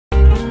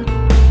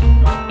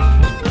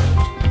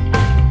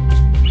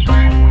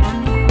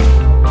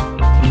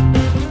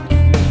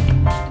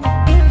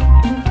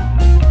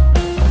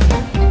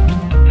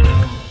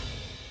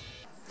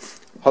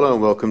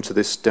welcome to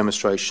this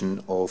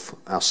demonstration of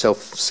our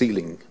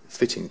self-sealing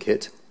fitting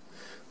kit.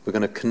 We're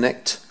going to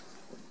connect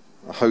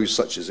a hose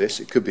such as this,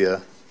 it could be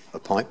a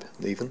pipe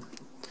even,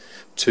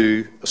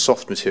 to a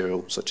soft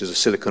material such as a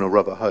silicone or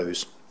rubber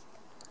hose.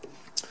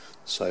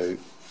 So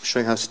I'll show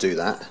you how to do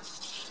that.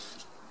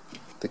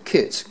 The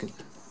kit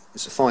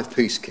is a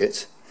 5-piece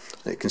kit.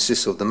 It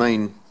consists of the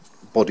main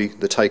body,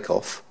 the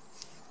takeoff,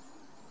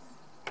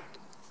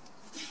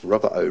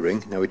 rubber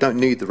O-ring. Now we don't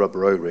need the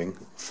rubber O-ring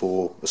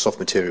for a soft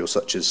material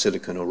such as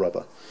silicone or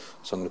rubber,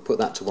 so I'm going to put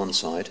that to one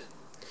side.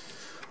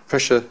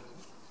 Pressure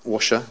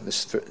washer,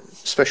 this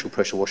special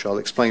pressure washer, I'll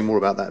explain more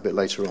about that a bit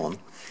later on.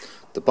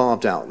 The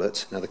barbed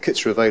outlet. Now the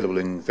kits are available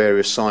in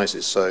various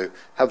sizes, so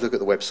have a look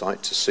at the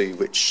website to see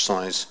which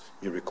size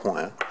you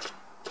require.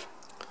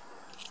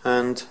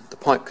 And the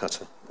pipe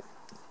cutter.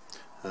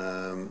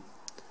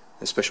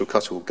 A special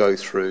cutter will go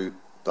through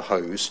the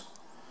hose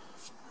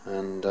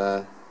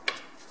and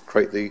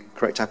create the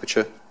correct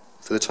aperture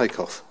for the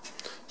takeoff.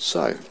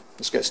 So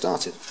let's get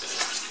started.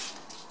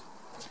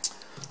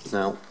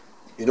 Now,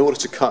 in order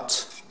to cut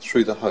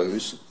through the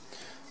hose,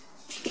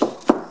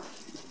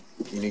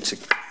 you need to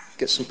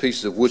get some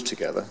pieces of wood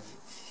together,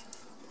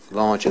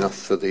 large enough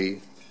for the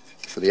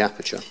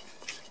aperture.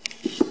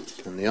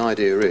 And the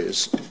idea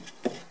is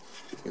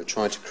you're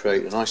trying to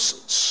create a nice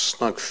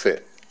snug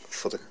fit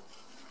for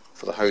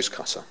the hose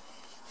cutter.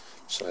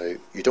 So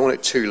you don't want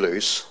it too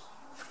loose.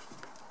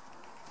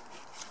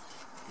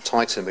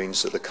 Tighter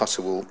means that the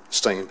cutter will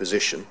stay in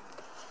position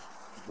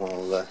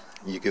while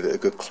you give it a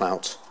good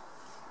clout,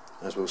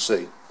 as we'll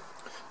see.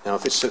 Now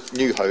if it's a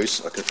new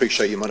hose, I can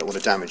appreciate you might not want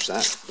to damage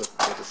that, the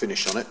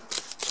finish on it.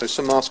 So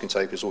some masking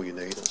tape is all you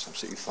need, that's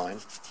absolutely fine.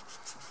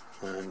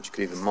 And you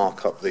can even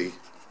mark up the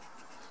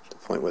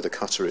point where the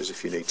cutter is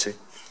if you need to.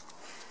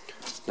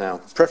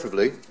 Now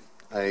preferably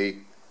a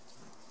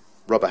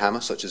rubber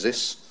hammer such as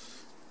this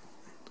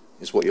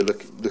is what you're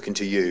looking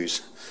to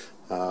use.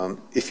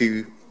 If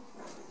you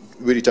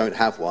really don't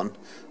have one,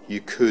 you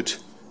could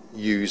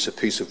use a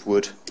piece of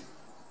wood,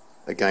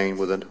 again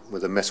with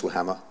a metal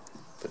hammer,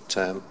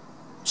 but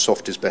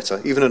soft is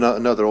better. Even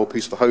another old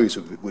piece of hose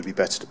would be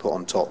better to put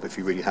on top if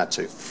you really had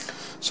to.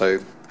 So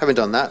having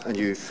done that and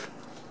you've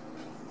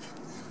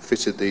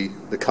fitted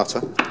the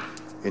cutter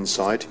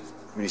inside,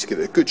 we need to give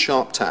it a good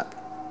sharp tap.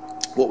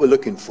 What we're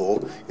looking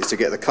for is to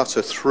get the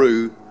cutter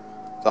through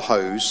the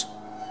hose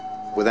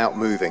without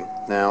moving.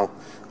 Now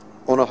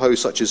on a hose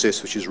such as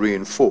this, which is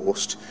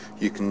reinforced,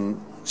 you can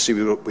see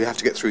we have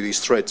to get through these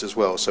threads as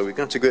well, so we're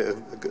going to get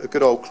a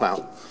good old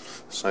clout.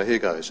 So here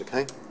goes,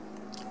 okay?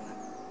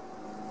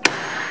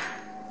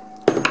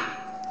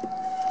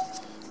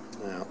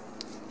 Now,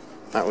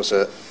 that was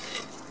a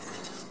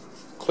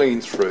clean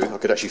through. I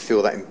could actually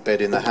feel that embed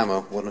in the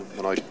hammer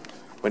when I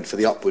went for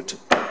the upward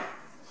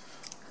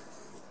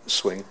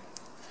swing.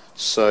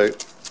 So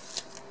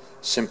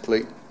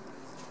simply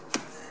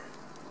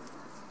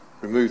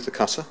remove the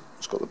cutter.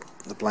 It's got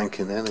the blank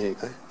in there, there you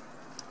go.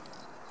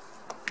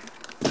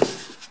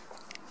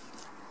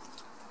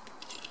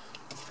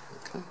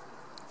 Okay.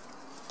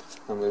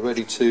 And we're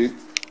ready to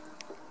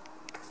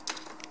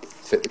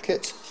fit the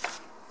kit.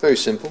 Very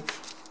simple.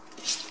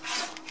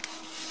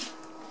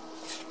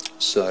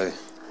 So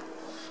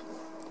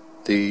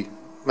the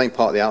main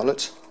part of the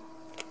outlet.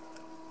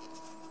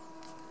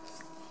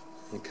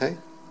 Okay.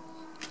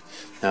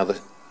 Now the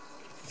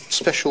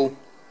special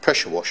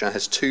pressure washer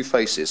has two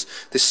faces,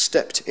 this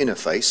stepped inner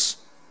face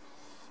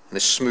and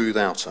this smooth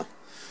outer.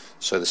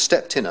 So the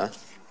stepped inner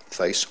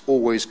face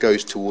always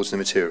goes towards the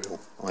material,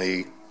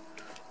 i.e.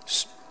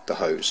 the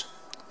hose,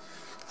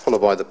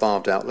 followed by the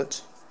barbed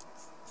outlet.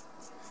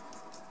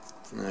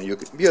 Now you'll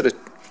be able to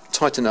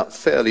tighten up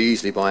fairly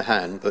easily by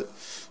hand, but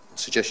I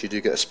suggest you do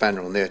get a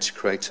spanner on there to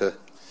create a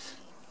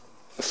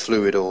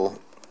fluid or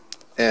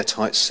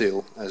airtight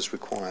seal as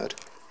required.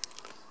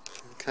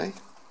 Okay.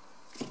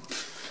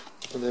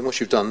 And then once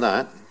you've done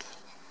that,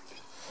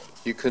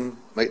 you can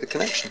make the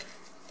connection.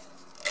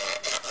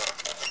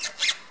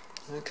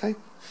 Okay,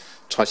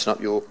 tighten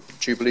up your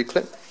Jubilee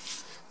clip,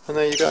 and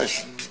there you go.